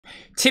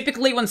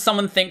Typically, when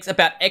someone thinks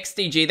about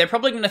XDG, they're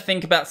probably going to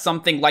think about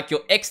something like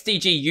your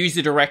XDG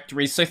user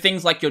directories, so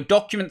things like your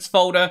documents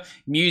folder,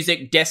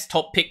 music,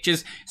 desktop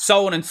pictures,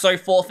 so on and so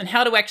forth, and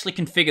how to actually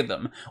configure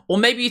them. Or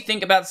maybe you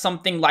think about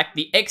something like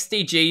the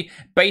XDG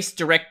base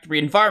directory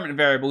environment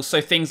variables,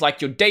 so things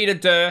like your data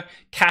dir,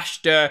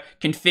 cache dir,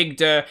 config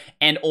dir,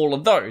 and all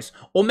of those.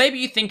 Or maybe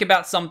you think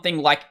about something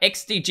like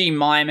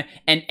xdg-mime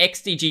and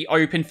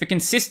xdg-open for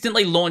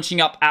consistently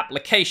launching up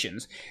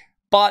applications.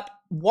 But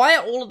why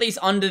are all of these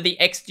under the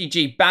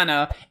XDG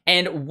banner,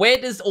 and where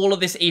does all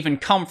of this even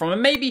come from?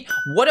 And maybe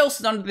what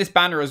else is under this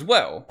banner as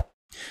well?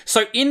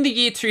 So in the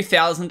year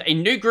 2000, a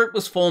new group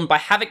was formed by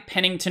Havoc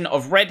Pennington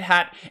of Red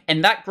Hat,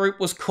 and that group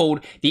was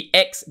called the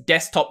X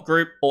Desktop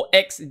Group, or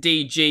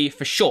XDG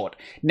for short.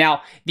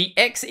 Now, the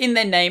X in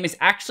their name is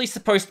actually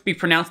supposed to be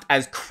pronounced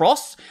as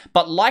cross,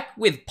 but like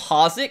with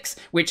parsecs,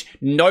 which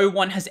no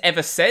one has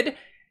ever said,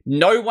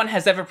 no one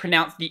has ever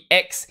pronounced the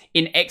X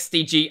in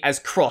XDG as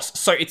cross.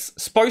 So it's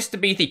supposed to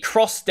be the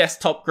cross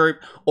desktop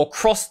group or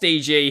cross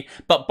DG,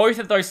 but both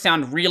of those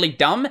sound really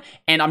dumb,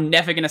 and I'm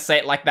never going to say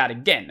it like that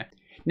again.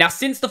 Now,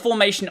 since the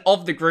formation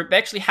of the group, they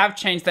actually have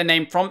changed their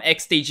name from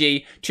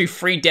XDG to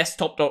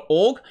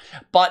Freedesktop.org,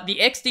 but the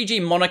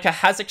XDG moniker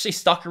has actually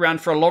stuck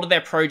around for a lot of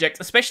their projects,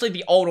 especially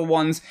the older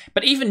ones,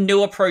 but even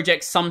newer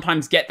projects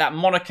sometimes get that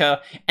moniker,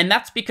 and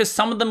that's because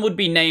some of them would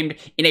be named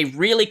in a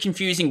really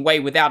confusing way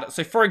without it.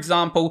 So for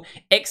example,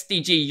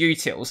 XDG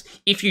utils.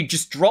 If you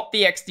just drop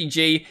the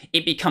XDG,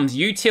 it becomes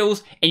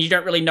utils, and you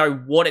don't really know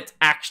what it's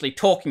actually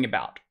talking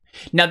about.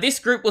 Now, this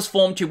group was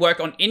formed to work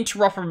on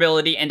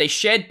interoperability and a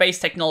shared base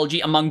technology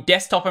among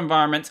desktop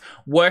environments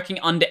working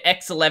under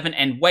X11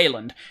 and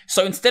Wayland.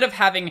 So instead of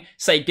having,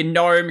 say,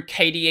 GNOME,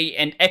 KDE,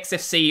 and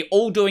XFC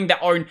all doing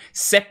their own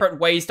separate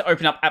ways to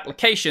open up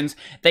applications,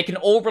 they can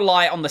all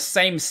rely on the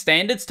same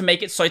standards to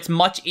make it so it's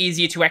much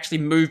easier to actually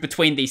move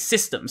between these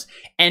systems.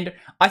 And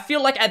I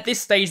feel like at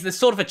this stage, they've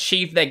sort of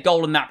achieved their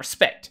goal in that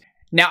respect.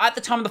 Now, at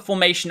the time of the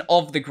formation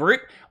of the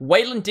group,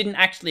 Wayland didn't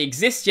actually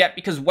exist yet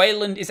because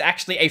Wayland is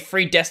actually a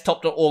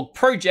freedesktop.org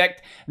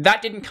project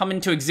that didn't come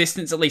into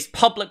existence, at least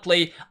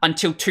publicly,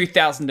 until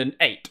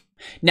 2008.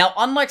 Now,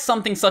 unlike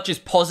something such as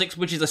POSIX,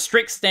 which is a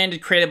strict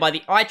standard created by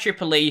the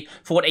IEEE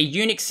for what a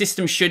Unix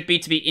system should be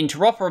to be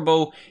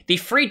interoperable, the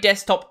free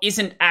desktop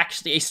isn't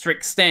actually a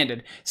strict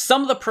standard.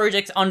 Some of the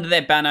projects under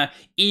their banner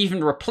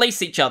even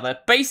replace each other.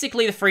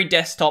 Basically, the free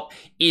desktop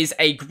is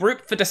a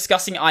group for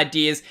discussing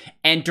ideas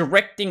and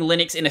directing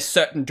Linux in a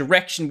certain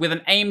direction with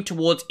an aim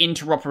towards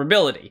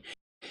interoperability.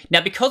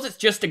 Now, because it's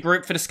just a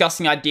group for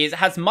discussing ideas, it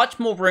has much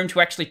more room to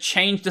actually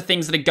change the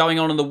things that are going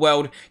on in the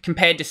world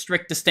compared to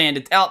stricter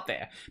standards out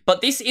there.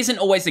 But this isn't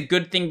always a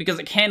good thing because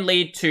it can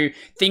lead to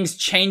things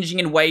changing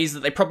in ways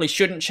that they probably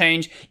shouldn't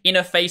change,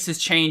 interfaces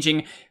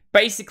changing,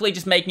 basically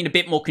just making it a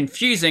bit more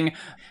confusing,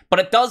 but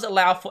it does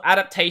allow for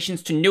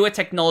adaptations to newer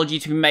technology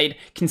to be made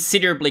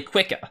considerably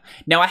quicker.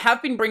 Now, I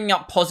have been bringing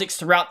up POSIX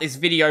throughout this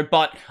video,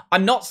 but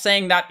I'm not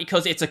saying that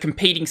because it's a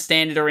competing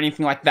standard or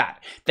anything like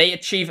that. They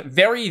achieve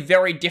very,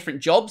 very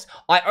different jobs.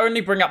 I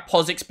only bring up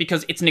POSIX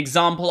because it's an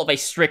example of a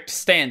strict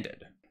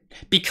standard.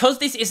 Because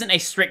this isn't a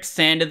strict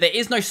standard, there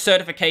is no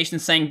certification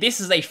saying this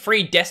is a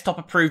free desktop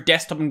approved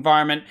desktop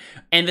environment,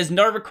 and there's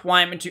no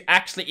requirement to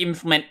actually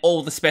implement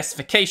all the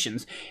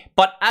specifications.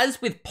 But as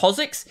with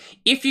POSIX,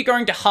 if you're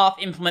going to half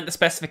implement the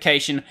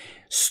specification,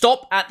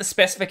 stop at the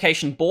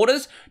specification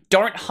borders,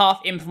 don't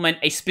half implement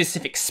a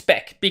specific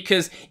spec,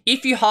 because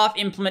if you half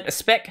implement a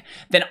spec,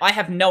 then I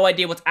have no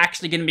idea what's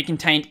actually going to be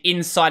contained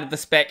inside of the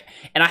spec,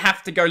 and I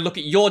have to go look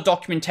at your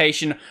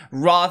documentation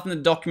rather than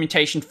the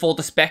documentation for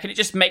the spec, and it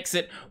just makes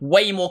it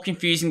way more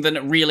confusing than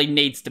it really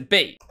needs to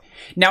be.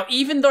 Now,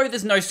 even though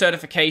there's no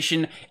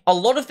certification, a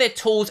lot of their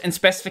tools and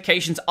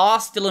specifications are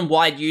still in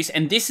wide use,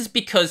 and this is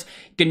because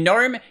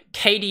GNOME,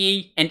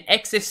 KDE, and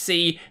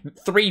XFC,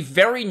 three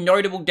very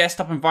notable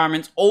desktop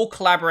environments, all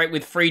collaborate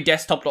with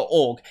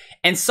freedesktop.org,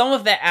 and some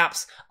of their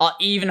apps are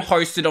even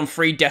hosted on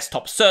free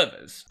desktop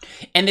servers.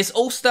 And this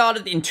all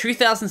started in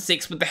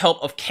 2006 with the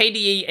help of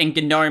KDE and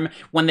GNOME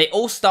when they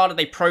all started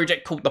a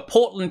project called the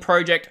Portland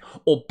Project,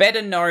 or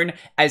better known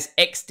as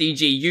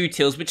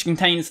xdg-utils, which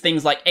contains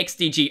things like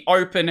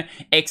xdg-open,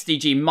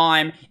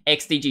 xdg-mime,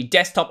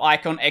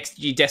 xdg-desktop-icon,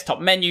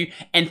 xdg-desktop-menu,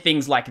 and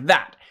things like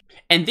that.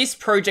 And this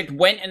project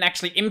went and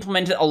actually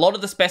implemented a lot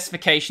of the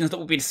specifications that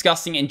we'll be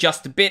discussing in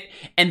just a bit,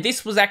 and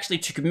this was actually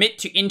to commit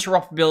to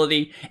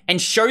interoperability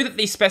and show that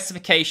these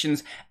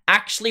specifications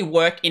actually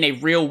work in a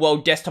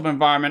real-world desktop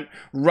environment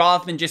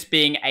rather than just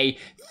being a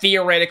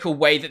theoretical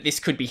way that this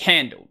could be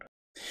handled.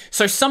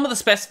 So some of the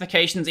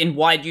specifications in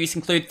wide use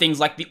include things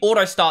like the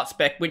auto start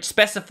spec, which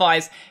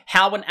specifies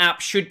how an app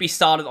should be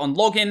started on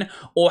login,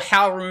 or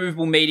how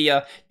removable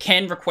media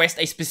can request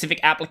a specific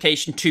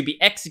application to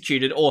be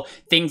executed, or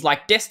things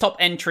like desktop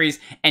entries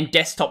and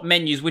desktop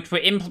menus, which were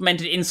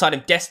implemented inside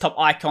of desktop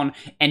icon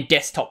and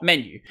desktop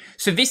menu.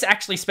 So this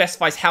actually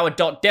specifies how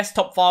a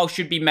 .desktop file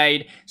should be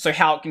made, so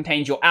how it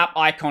contains your app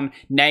icon,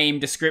 name,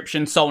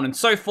 description, so on and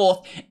so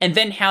forth, and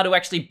then how to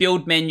actually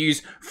build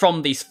menus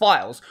from these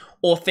files.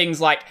 or things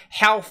like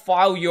how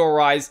file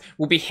URIs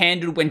will be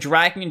handled when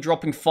dragging and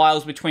dropping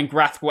files between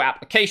graphical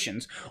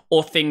applications,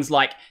 or things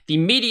like the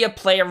Media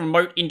Player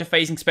Remote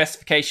Interfacing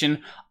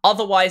Specification,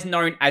 otherwise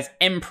known as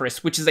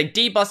Empress, which is a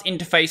dbus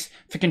interface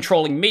for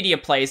controlling media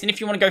players. And if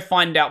you want to go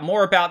find out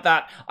more about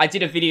that, I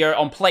did a video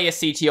on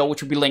PlayerCTL,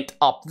 which will be linked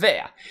up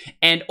there.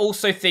 And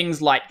also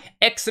things like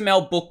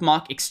XML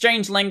Bookmark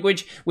Exchange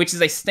Language, which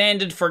is a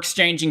standard for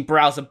exchanging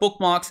browser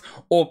bookmarks,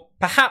 or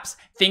perhaps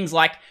things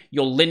like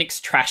your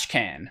Linux trash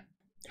can.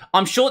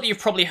 I'm sure that you've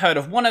probably heard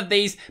of one of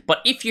these, but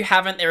if you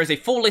haven't, there is a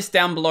full list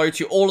down below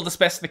to all of the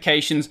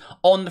specifications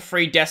on the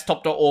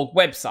freedesktop.org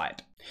website.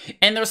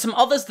 And there are some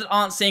others that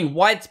aren't seeing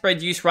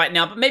widespread use right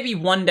now, but maybe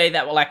one day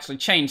that will actually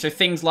change. So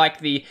things like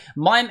the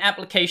MIME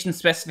application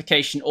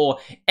specification, or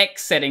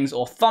X settings,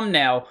 or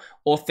thumbnail,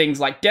 or things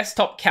like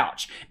desktop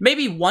couch.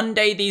 Maybe one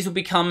day these will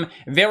become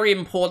very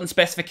important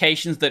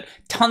specifications that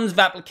tons of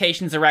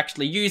applications are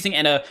actually using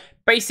and are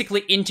basically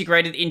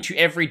integrated into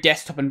every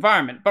desktop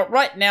environment. But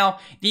right now,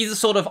 these are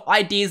sort of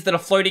ideas that are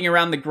floating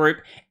around the group,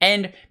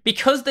 and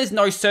because there's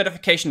no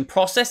certification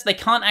process, they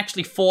can't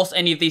actually force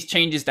any of these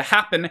changes to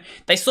happen.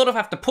 They sort of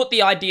have to put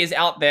the ideas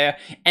out there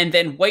and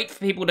then wait for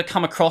people to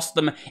come across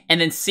them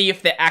and then see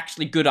if they're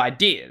actually good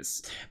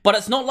ideas. But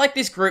it's not like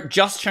this group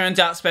just churns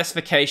out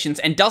specifications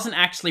and doesn't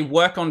actually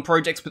work on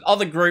projects with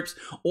other groups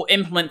or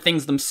implement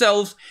things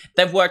themselves.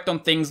 They've worked on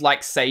things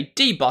like, say,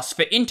 dbus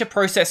for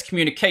inter-process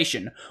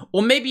communication,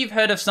 or maybe you've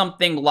heard of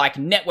something like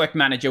Network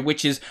Manager,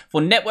 which is for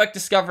network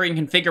discovery and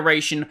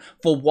configuration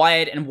for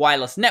wired and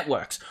wireless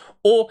networks.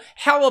 Or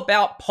how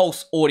about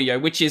Pulse Audio,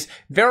 which is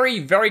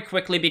very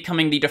quickly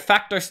becoming the de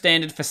facto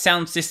standard for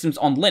sound systems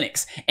on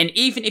Linux. And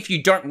even if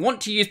you don't want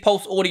to use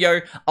Pulse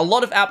Audio, a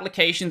lot of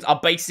applications are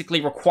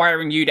basically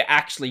requiring you to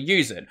actually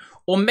use it.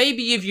 Or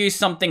maybe you've used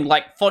something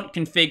like Font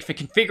Config for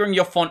configuring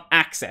your font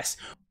access.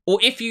 Or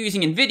if you're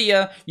using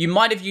NVIDIA, you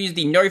might have used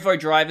the Novo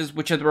drivers,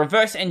 which are the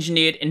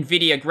reverse-engineered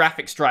NVIDIA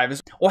graphics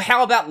drivers. Or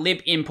how about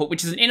libinput,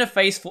 which is an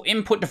interface for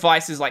input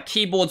devices like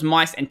keyboards,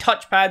 mice, and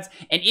touchpads.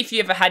 And if you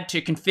ever had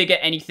to configure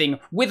anything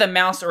with a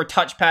mouse or a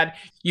touchpad,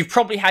 you've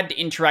probably had to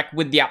interact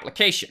with the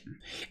application.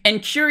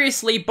 And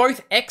curiously,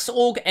 both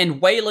Xorg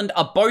and Wayland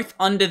are both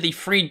under the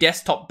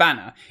Freedesktop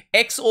banner.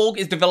 Xorg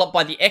is developed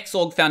by the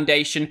Xorg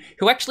Foundation,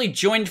 who actually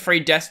joined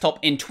Freedesktop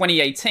in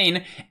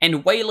 2018,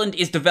 and Wayland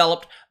is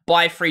developed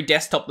by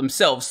Freedesktop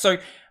themselves. So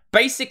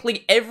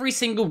basically every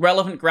single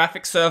relevant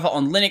graphics server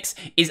on Linux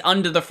is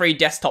under the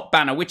Freedesktop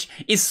banner, which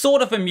is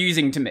sort of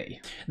amusing to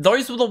me.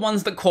 Those were the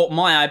ones that caught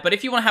my eye, but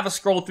if you want to have a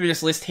scroll through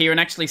this list here and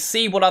actually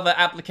see what other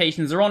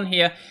applications are on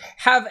here,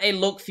 have a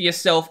look for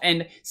yourself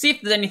and see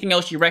if there's anything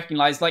else you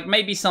recognize, like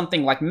maybe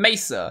something like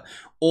Mesa,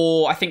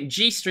 or I think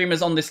GStream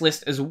is on this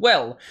list as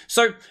well.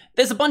 So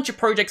there's a bunch of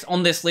projects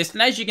on this list,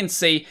 and as you can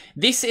see,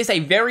 this is a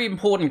very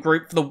important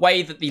group for the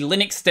way that the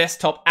Linux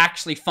desktop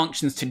actually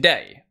functions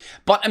today.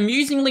 But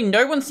amusingly,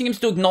 no one seems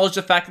to acknowledge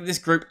the fact that this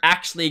group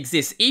actually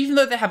exists. Even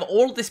though they have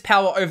all of this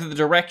power over the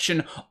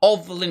direction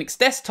of the Linux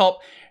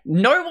desktop,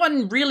 no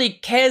one really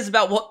cares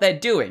about what they're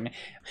doing.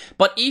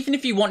 But even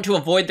if you want to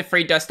avoid the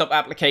Freedesktop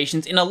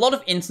applications, in a lot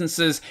of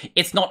instances,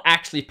 it's not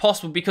actually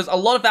possible, because a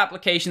lot of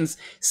applications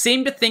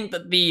seem to think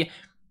that the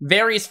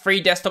various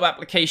Freedesktop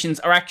applications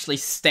are actually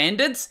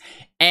standards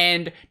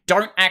and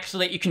don't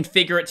actually let you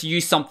configure it to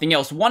use something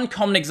else. One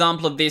common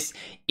example of this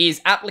is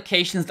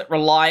applications that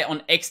rely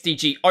on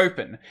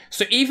xdg-open.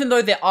 So even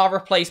though there are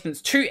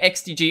replacements to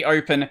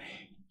xdg-open,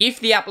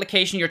 if the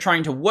application you're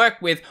trying to work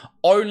with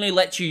only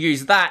lets you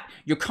use that,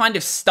 you're kind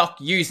of stuck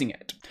using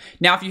it.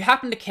 Now, if you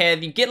happen to care,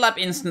 the GitLab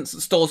instance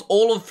that stores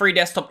all of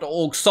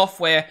Freedesktop.org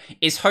software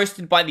is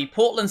hosted by the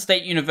Portland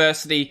State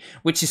University,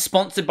 which is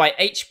sponsored by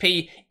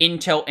HP,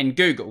 Intel, and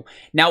Google.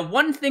 Now,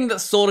 one thing that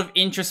sort of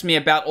interests me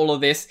about all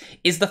of this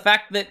is the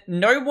fact that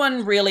no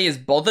one really is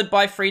bothered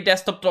by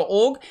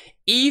Freedesktop.org,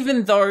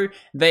 even though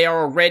they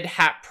are a Red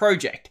Hat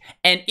project.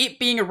 And it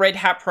being a Red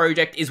Hat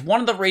project is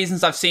one of the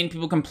reasons I've seen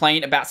people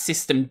complain about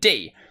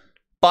Systemd.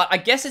 But I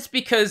guess it's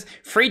because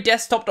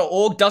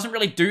Freedesktop.org doesn't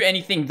really do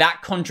anything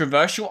that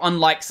controversial,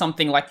 unlike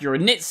something like your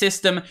init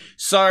system,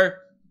 so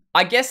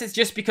I guess it's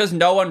just because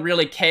no one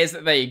really cares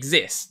that they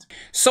exist.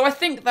 So I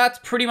think that's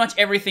pretty much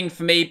everything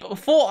for me, but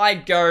before I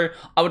go,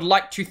 I would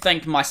like to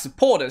thank my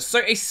supporters.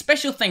 So a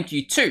special thank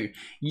you to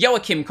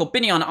Joachim,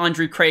 Corbinian,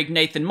 Andrew, Craig,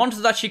 Nathan,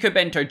 Montezachiko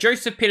Bento,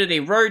 Joseph,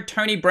 Peter Road,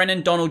 Tony,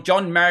 Brennan, Donald,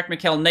 John, Marek,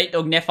 Mikkel, Nate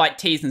Dog, Nephite,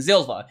 Tees, and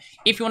Zilva.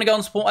 If you want to go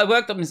and support my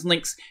work, there's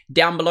links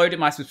down below to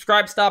my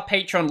Subscribestar,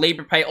 Patreon,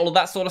 LibrePay, all of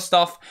that sort of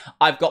stuff.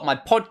 I've got my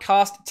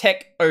podcast,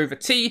 Tech Over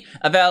Tea,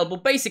 available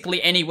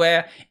basically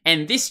anywhere,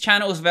 and this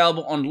channel is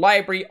available on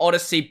Library,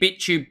 Odyssey,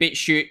 BitTube,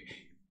 BitChute,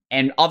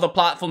 and other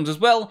platforms as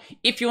well,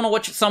 if you want to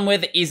watch it somewhere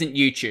that isn't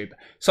YouTube.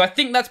 So I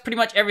think that's pretty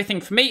much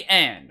everything for me,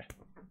 and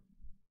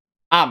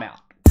I'm out.